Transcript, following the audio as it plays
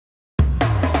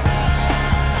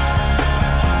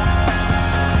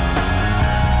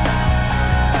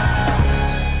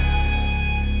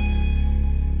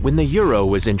When the euro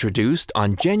was introduced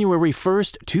on January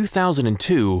 1st,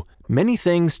 2002, many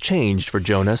things changed for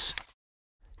Jonas.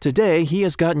 Today, he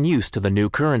has gotten used to the new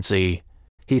currency.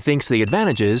 He thinks the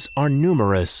advantages are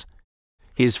numerous.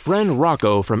 His friend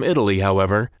Rocco from Italy,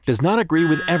 however, does not agree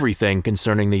with everything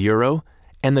concerning the euro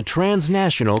and the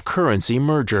transnational currency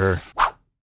merger.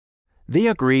 They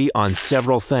agree on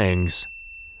several things.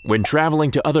 When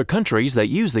traveling to other countries that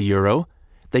use the euro,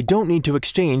 they don't need to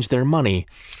exchange their money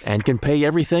and can pay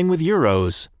everything with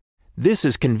euros. This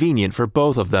is convenient for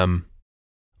both of them.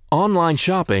 Online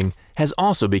shopping has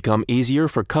also become easier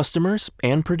for customers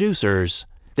and producers.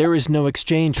 There is no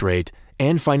exchange rate,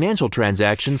 and financial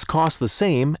transactions cost the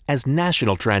same as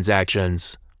national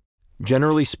transactions.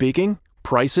 Generally speaking,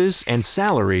 prices and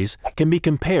salaries can be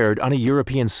compared on a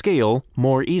European scale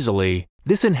more easily.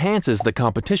 This enhances the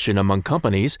competition among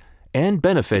companies and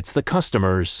benefits the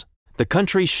customers. The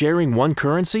countries sharing one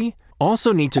currency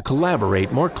also need to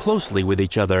collaborate more closely with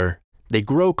each other. They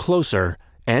grow closer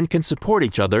and can support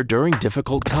each other during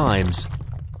difficult times.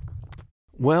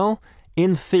 Well,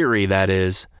 in theory, that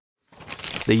is.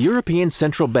 The European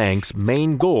Central Bank's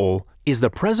main goal is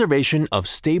the preservation of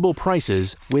stable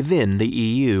prices within the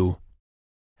EU.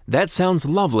 That sounds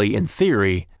lovely in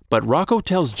theory, but Rocco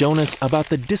tells Jonas about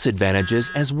the disadvantages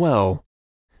as well.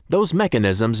 Those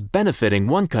mechanisms benefiting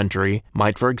one country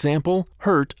might, for example,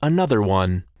 hurt another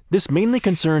one. This mainly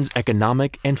concerns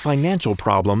economic and financial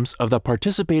problems of the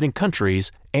participating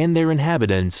countries and their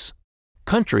inhabitants.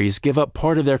 Countries give up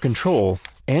part of their control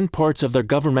and parts of their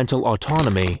governmental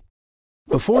autonomy.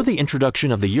 Before the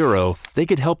introduction of the euro, they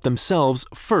could help themselves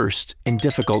first in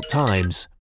difficult times.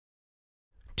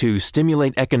 To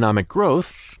stimulate economic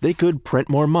growth, they could print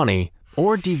more money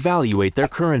or devaluate their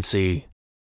currency.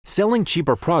 Selling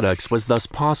cheaper products was thus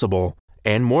possible,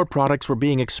 and more products were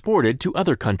being exported to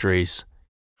other countries.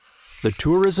 The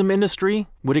tourism industry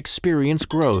would experience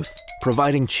growth,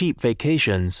 providing cheap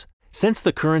vacations. Since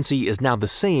the currency is now the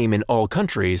same in all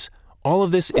countries, all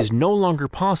of this is no longer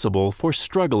possible for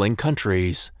struggling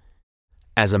countries.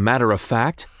 As a matter of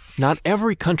fact, not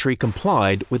every country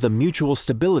complied with the Mutual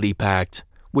Stability Pact,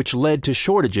 which led to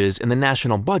shortages in the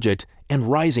national budget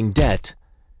and rising debt.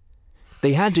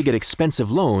 They had to get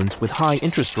expensive loans with high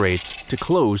interest rates to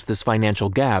close this financial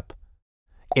gap.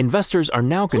 Investors are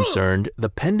now concerned the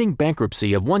pending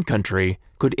bankruptcy of one country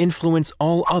could influence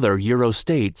all other euro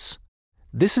states.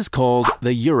 This is called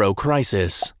the euro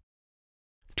crisis.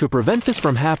 To prevent this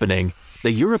from happening,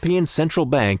 the European Central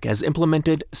Bank has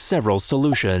implemented several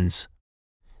solutions.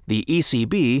 The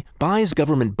ECB buys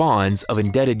government bonds of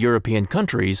indebted European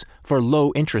countries for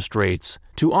low interest rates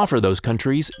to offer those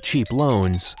countries cheap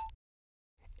loans.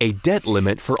 A debt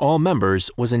limit for all members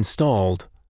was installed.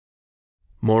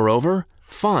 Moreover,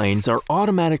 fines are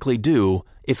automatically due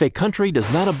if a country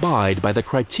does not abide by the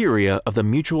criteria of the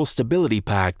Mutual Stability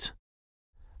Pact.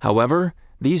 However,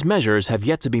 these measures have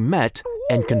yet to be met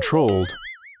and controlled.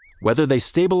 Whether they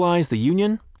stabilize the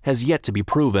union has yet to be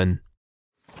proven.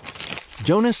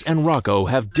 Jonas and Rocco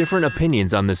have different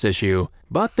opinions on this issue,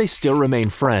 but they still remain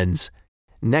friends.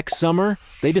 Next summer,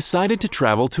 they decided to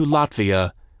travel to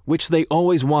Latvia, which they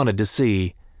always wanted to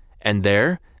see, and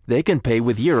there they can pay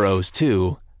with euros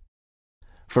too.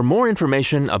 For more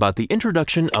information about the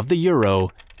introduction of the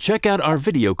euro, check out our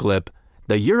video clip,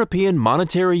 The European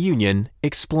Monetary Union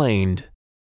Explained.